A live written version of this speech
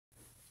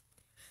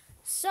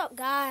What's up,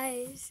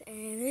 guys?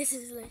 And this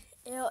is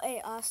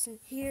L.A. Austin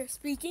here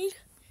speaking.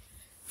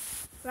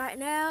 Right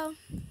now,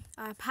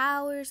 our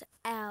power's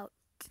out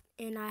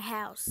in our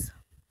house.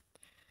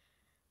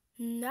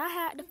 And I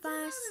had to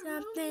find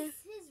something.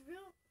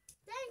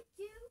 Thank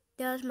you.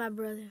 That was my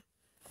brother.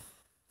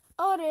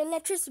 Oh, the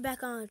electricity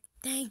back on.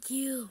 Thank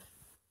you.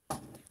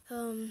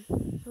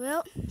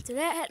 Well,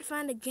 today I had to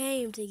find a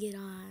game to get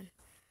on.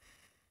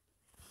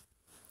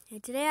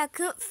 And today I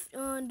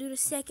couldn't do the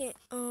second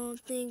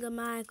thing of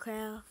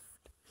Minecraft,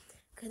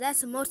 because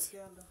that's a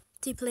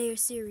multiplayer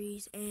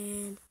series,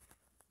 and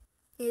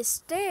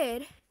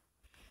instead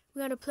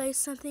we're going to play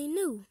something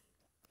new.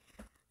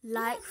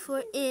 Like,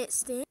 for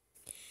instance,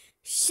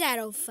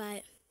 Shadow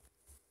Fight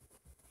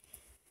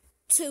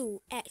 2,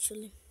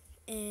 actually.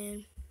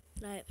 And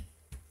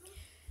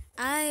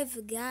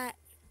I've got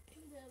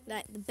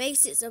the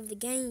basics of the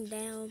game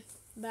down,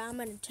 but I'm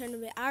going to turn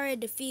it. I already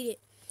defeated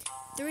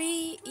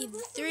either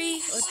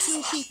three or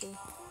two people.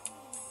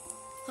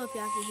 Hope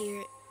y'all can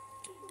hear it.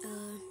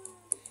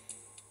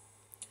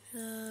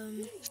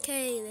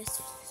 Okay,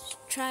 let's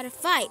try to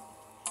fight.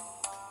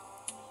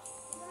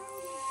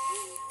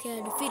 Okay,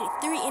 I defeated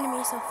 3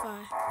 enemies so far.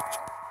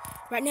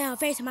 Right now, I'm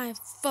facing my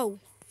foe,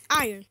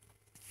 Iron.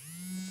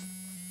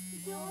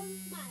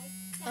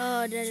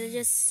 Oh,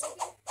 just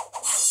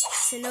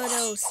ignore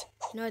those.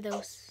 Ignore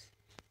those.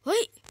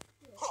 Wait!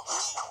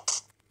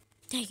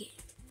 Dang it.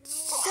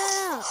 Shut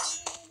up.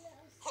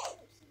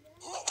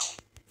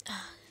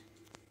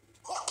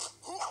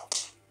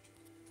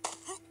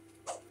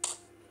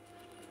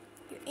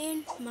 You're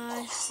in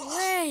my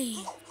way.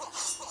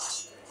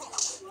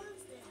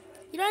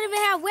 You don't even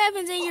have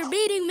weapons and you're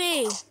beating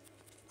me.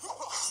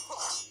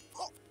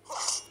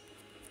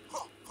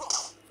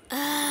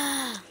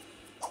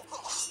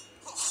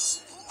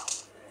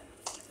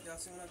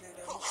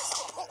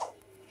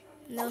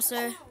 No,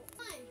 sir.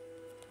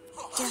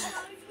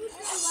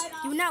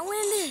 You will not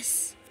win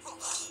this.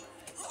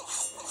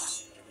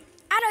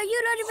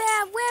 You don't even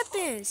have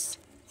weapons.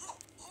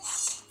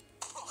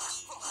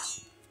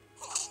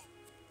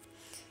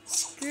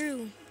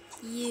 Screw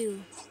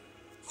you.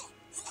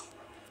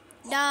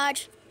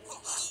 Dodge.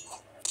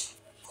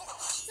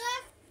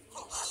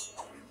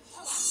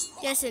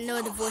 Just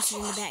ignore the voices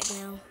in the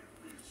background.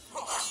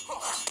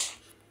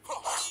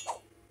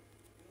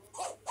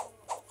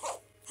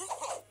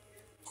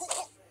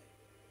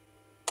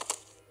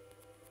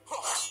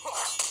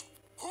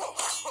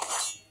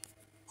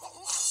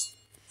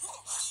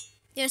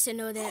 Yes, I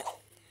know that.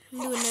 I'm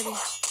doing another.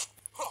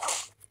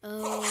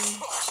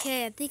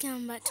 Okay, I think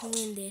I'm about to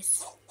win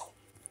this.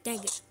 Dang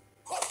it.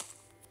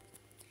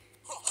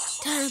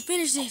 Time to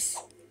finish this.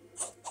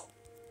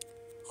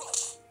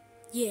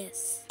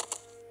 Yes.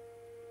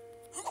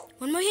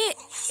 One more hit.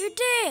 You're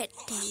dead.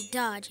 Dang, you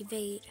dodge,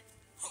 evade.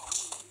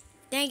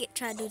 Dang it,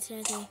 try to do the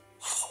same thing.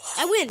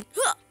 I win.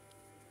 Huh.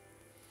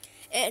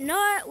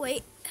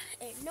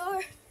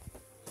 Ignore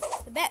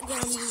the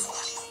background music.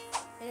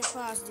 Let me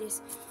pause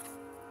this.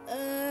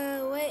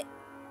 Wait.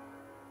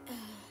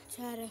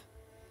 Try to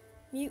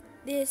mute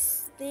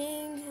this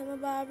thing. I'm a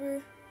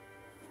barber.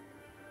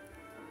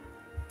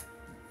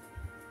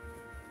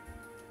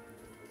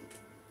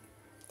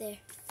 There.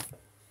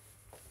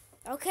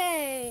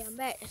 Okay, I'm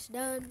back. It's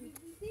done.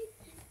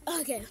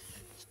 Okay.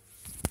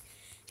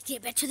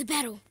 Get back to the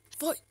battle.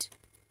 Fight.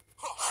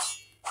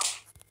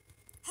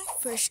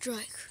 First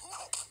strike.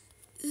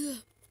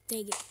 Ugh.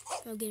 Dang it.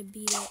 I'm gonna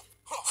beat up.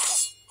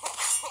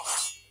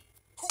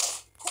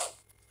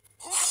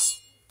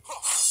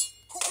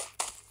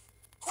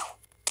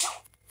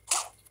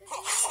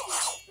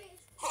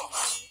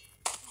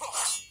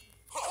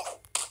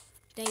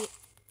 Dang it.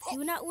 You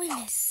will not win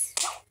this.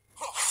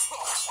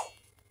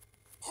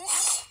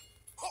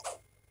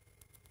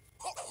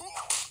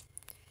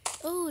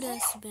 Oh,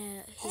 that's a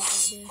bad hit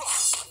right there.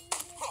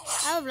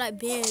 I would have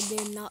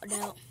been knocked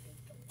out.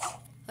 I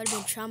would have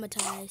been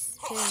traumatized.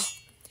 I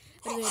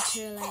would have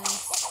been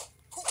paralyzed.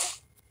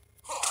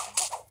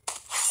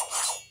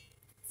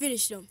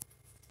 Finish them.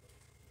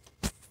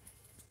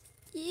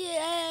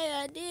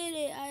 Yeah, I did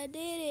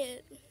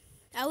it.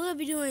 I will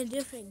be doing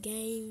different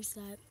games.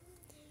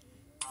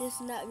 This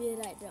will not be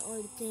the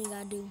only thing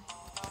I do.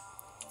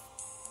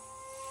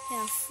 I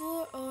have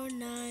 4 or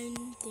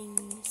 9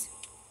 things.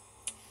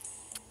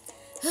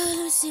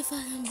 Let's see if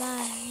I can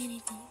buy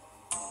anything.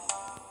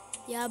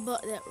 Yeah, I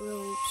bought that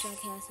robe so I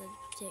can have some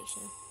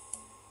protection.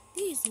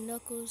 These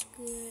knuckles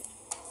good.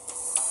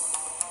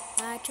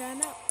 I try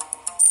them out.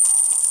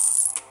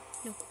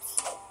 Knuckles.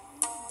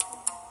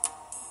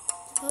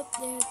 Hope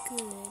they're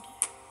good.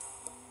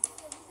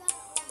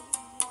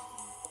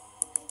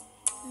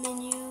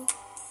 Menu.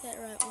 That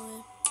right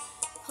one.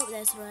 Hope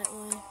that's the right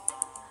one.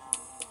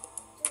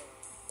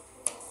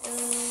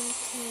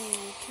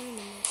 Okay,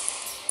 tournament.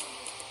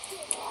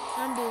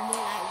 I'm doing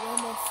one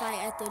more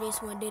fight after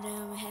this one, then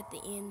I'm gonna have to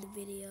end the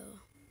video.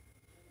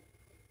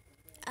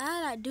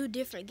 I do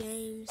different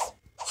games.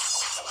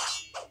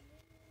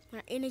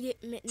 When our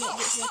internet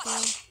gets back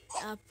on,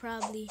 I'll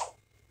probably.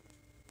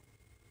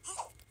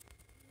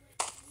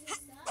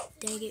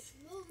 Dang it.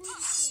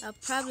 I'll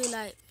probably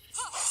like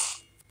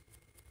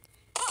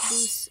do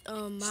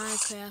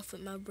Minecraft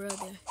with my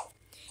brother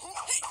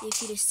if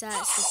he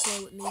decides to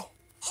play with me.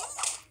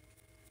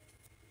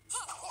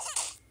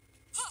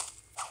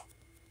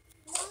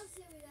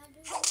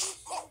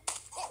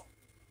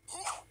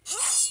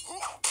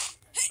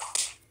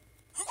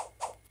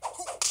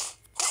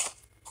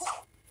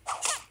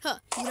 Huh,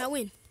 you not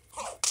win.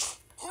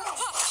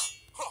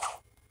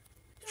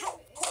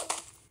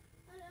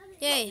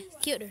 Yay,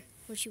 killed her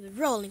when she was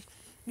rolling.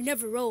 You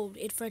never rolled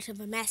in front of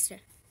a master.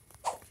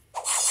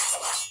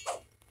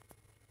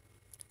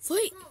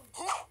 Wait.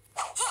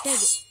 Dang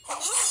it.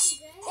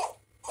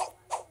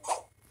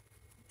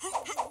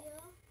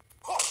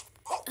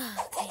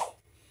 Okay.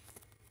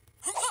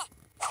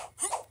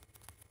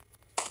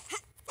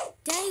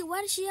 Dang,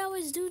 why does she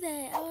always do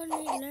that? I want to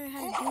learn how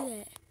to do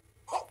that.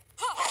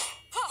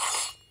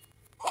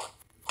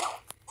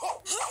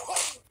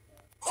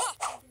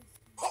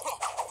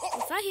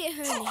 If I hit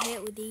her in the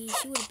head with these,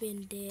 she would have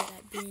been dead.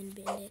 Like, been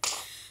dead.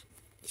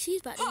 She's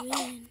about to win.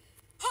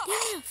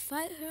 Didn't I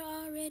fight her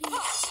already?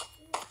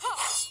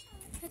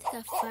 I think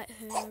I fight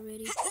her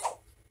already.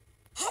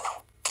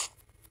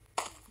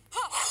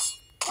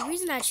 The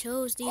reason I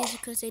chose these is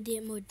because they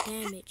did more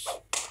damage.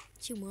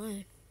 She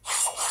won.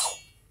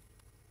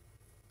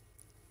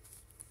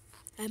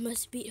 I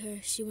must beat her.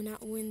 She will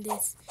not win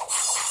this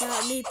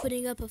without me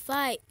putting up a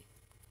fight.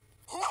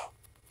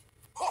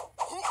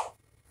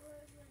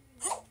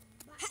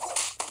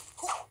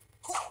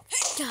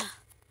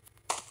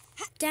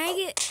 Dang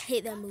it.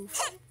 Hate that move.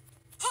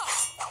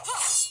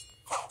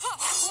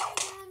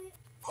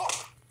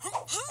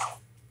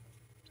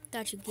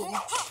 Thought you'd get me.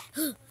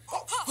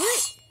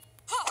 What?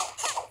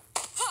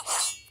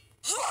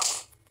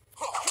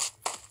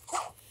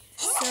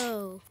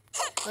 So,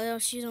 well,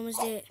 she's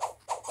almost dead.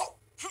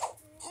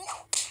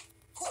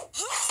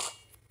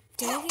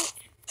 Dang it.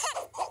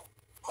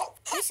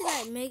 I should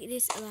like make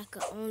this like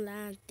an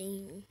online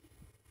thing.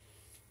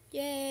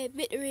 Yay,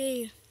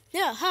 victory.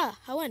 Yeah, ha,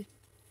 I won.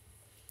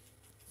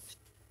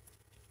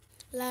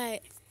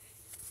 Like,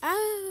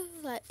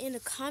 like in the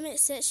comment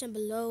section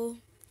below,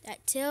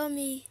 like tell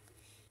me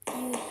if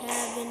you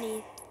have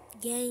any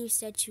games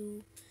that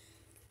you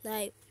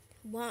like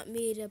want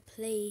me to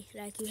play,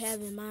 like you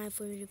have in mind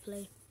for me to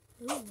play.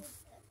 Ooh.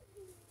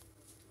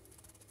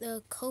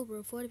 The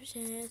Cobra,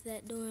 40%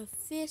 that doing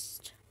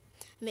fist.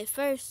 I mean,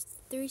 first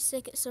 3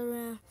 seconds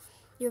around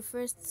your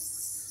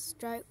first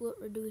strike will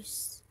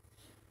reduce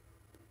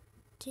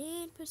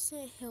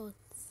 10% health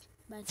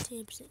by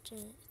 10%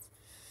 chance.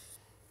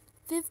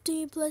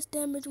 15 plus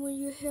damage when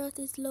your health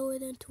is lower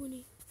than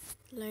 20.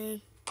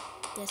 Learn.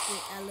 That's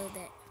it. I love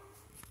that.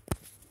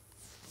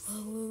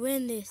 Oh, we'll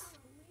win this.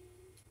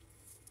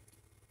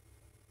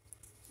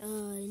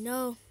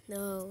 No,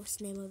 what's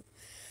the name of it?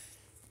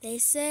 They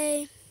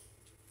say,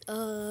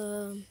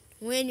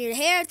 when your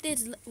health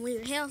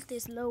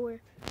is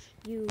lower,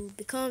 you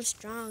become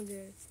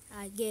stronger,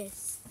 I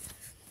guess.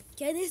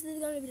 Okay, this is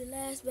gonna be the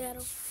last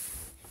battle.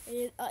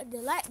 And the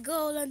light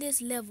goal on this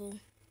level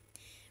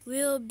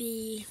will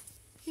be,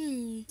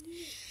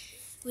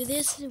 with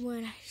this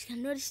one, I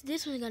noticed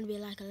this one's gonna be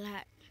like a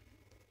lot.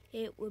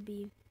 It will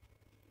be,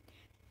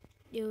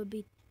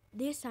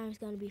 this time it's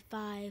gonna be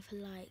 5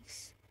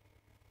 likes.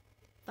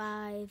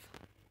 5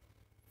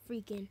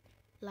 freaking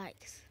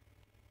likes.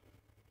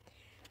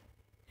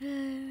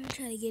 I'm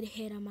trying to get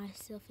ahead on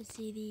myself and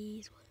see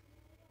these.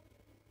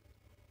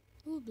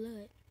 Ooh,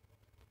 blood.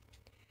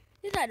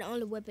 This is like the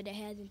only weapon that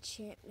has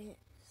enchantment.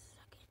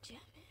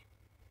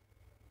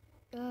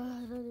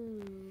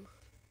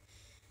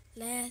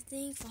 Last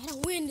thing, if I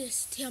don't win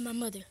this, tell my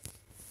mother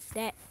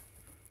that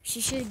she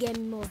should have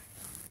given me more.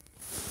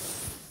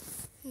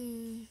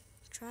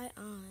 Try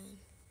on.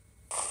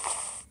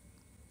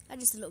 I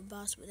just look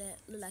boss with that.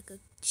 Look like a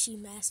she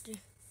master.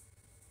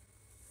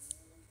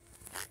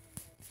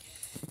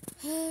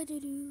 I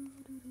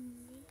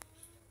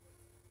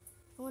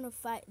want to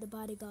fight the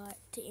bodyguard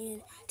to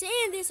end. To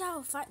end this, I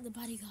will fight the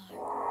bodyguard.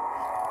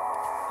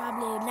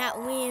 Probably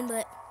not win,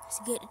 but it's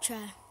good to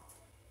try.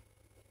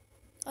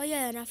 Oh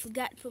yeah, and I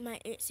forgot to put my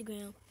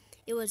Instagram.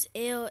 It was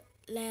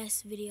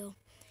last video.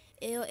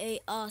 L.A.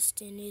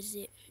 Austin, is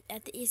it?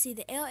 It's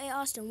either L.A.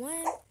 Austin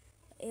 1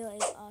 or L.A.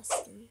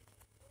 Austin.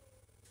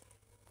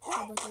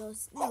 How about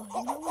those? No,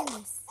 you don't win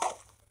this.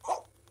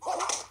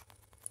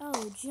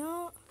 Oh,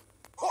 jump.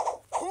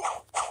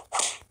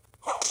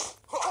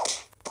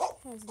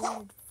 Has a lot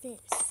of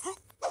defense.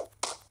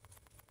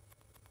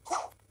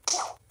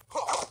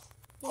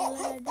 Yeah,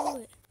 let her do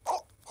it.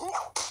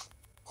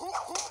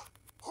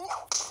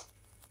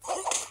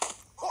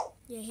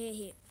 Yeah,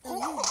 hit. Oh,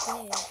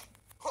 you're dead.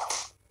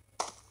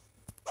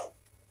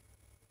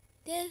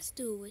 This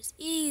dude was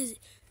easy.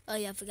 Oh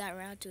yeah, I forgot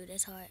round 2.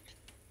 That's hard.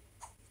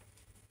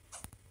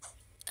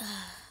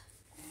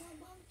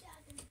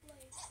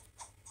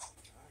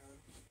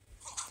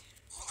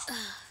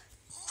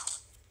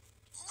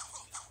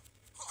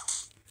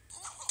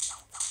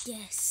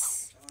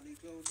 Yes.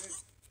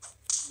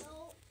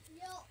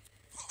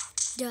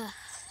 Duh.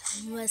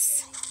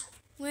 Must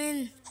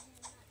win.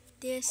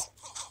 this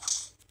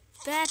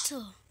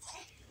battle.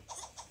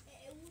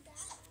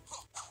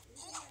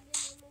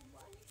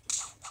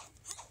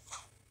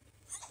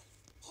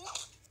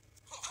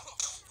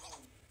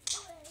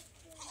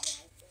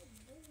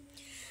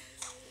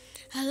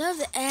 I love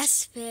the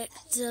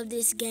aspects of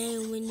this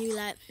game when you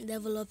like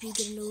level up, you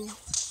get a new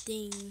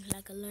thing,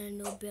 like a learn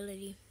new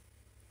ability.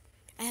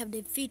 I have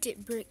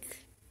defeated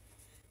Brick.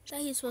 I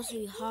thought he was supposed to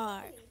be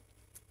hard.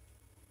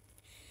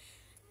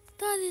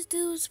 Thought this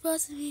dude was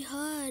supposed to be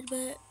hard,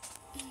 but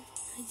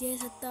I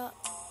guess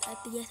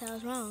I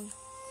was wrong.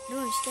 I don't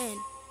understand.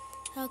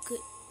 How could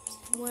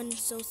one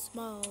so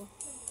small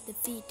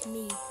defeat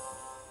me?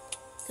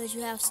 Because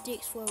you have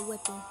sticks for a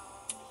weapon.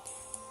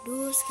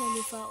 Duels can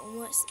be fought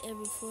once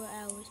every 4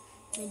 hours.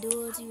 In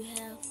duels, you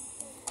have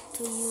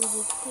to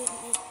use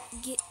equipment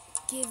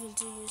given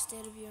to you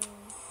instead of your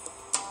own.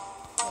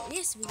 But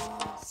this video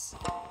is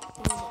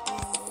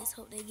let's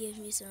hope they give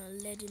me some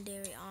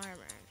legendary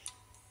armor.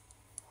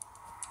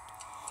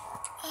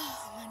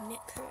 Oh, my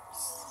neck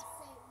hurts.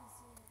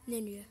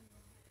 Ninja.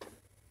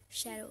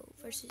 Shadow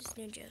versus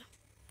Ninja.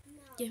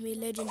 Give me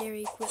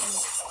legendary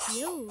equipment.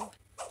 Yo.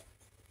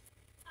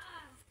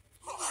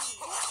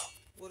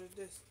 What is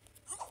this?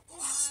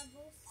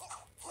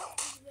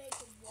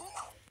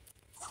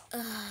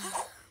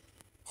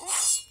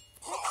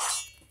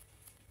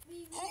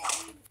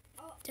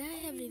 I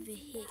haven't even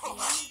hit yet.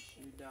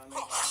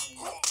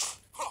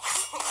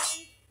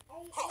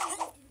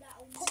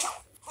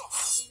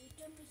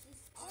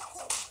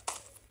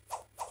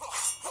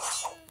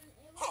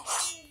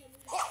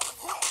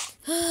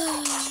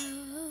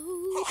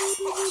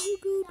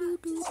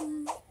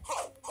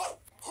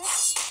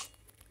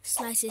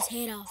 Slice his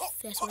head off.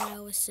 That's what I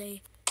always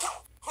say.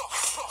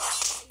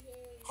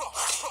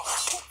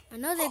 I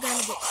know they're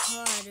gonna get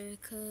harder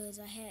because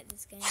I had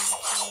this game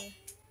before.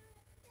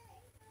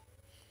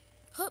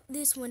 Hope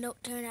this one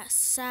don't turn out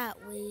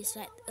sideways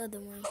like the other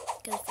one.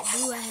 Because if it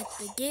do, I have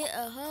to get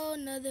a whole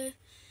nother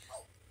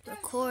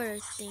recorder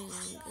thing.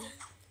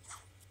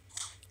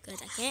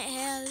 Because I can't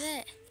have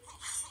that.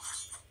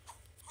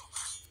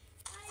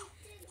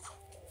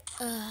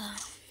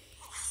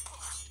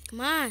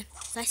 Come on.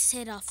 Slice his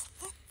head off.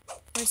 I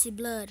want to see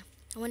blood.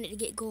 I want it to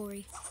get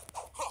gory.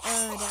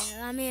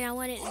 I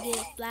want it to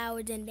get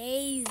flowers and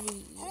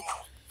daisies.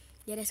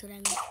 Yeah, that's what I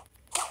mean.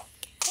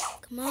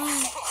 Come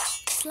on.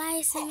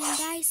 Slice him and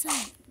dice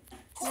him.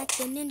 Like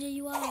the ninja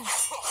you are.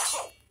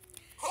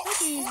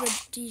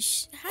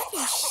 How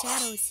can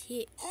shadows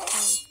hit?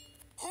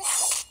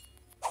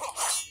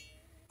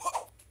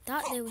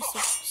 Thought there was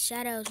some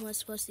shadows weren't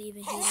supposed to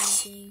even hit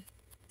anything.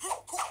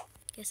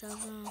 Guess I was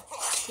wrong.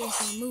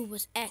 Yes, my move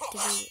was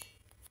activated.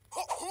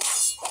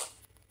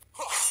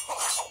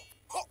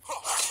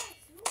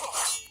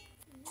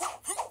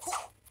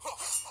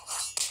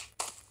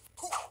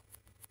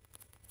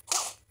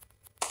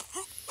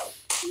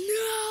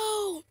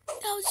 No!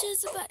 I was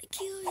just about to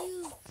kill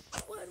you.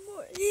 One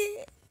more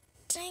hit.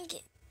 Dang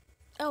it.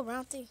 Oh,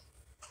 round 3.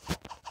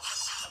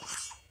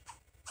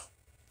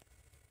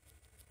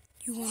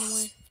 You won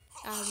 1.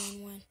 I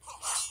won 1.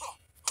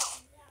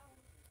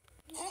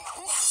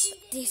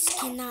 This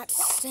cannot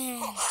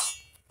stand.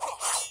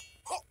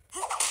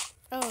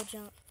 Oh,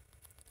 jump.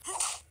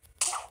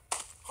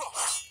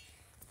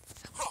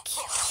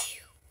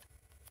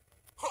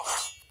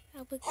 I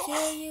will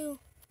kill you.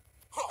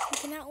 You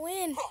cannot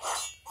win.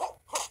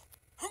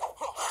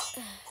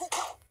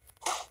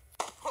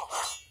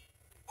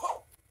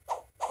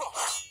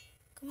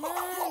 Come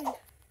on.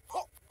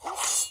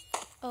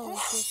 Oh,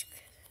 this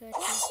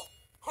hurts.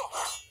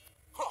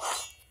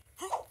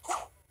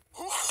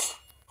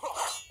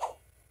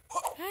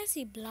 How is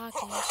he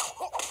blocking?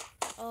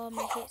 Oh,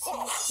 my hits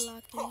he's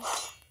blocking.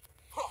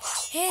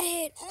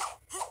 Hit.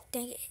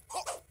 Dang it.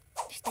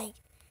 Dang it.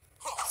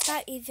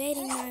 Stop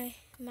evading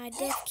my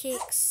death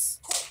kicks.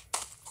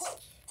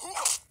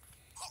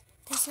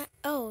 That's not.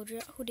 Oh,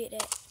 who did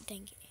that?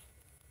 Dang it.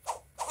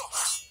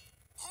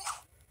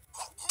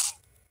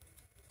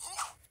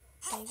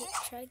 Dang it.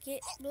 Try to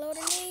get below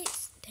the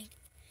knees. Dang it.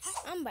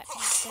 I'm about to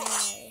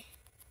die.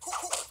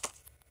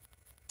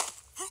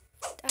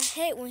 I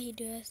hate when he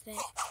does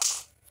that.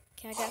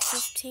 Okay, I got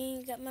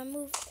 15. Got my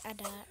move. I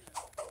died.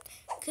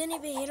 Couldn't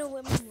even hit him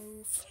with my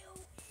move.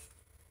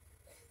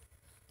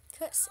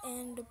 Cuts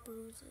and the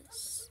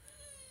bruises.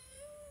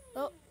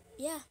 Oh,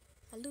 yeah.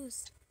 I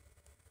lose.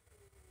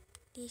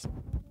 These.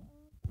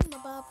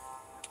 Bob.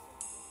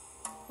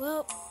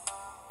 Well,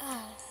 I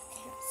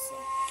can't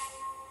say.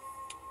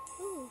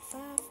 Ooh,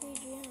 5 free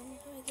gems.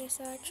 I guess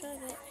I'll try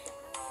that.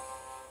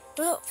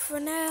 Well, for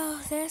now,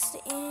 that's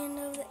the end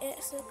of the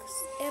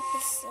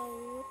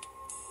episode.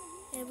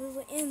 And we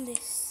will end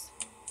this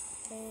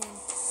in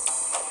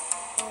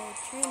a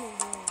training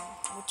room,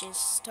 which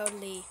is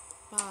totally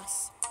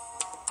boss.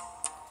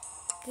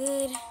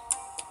 Good.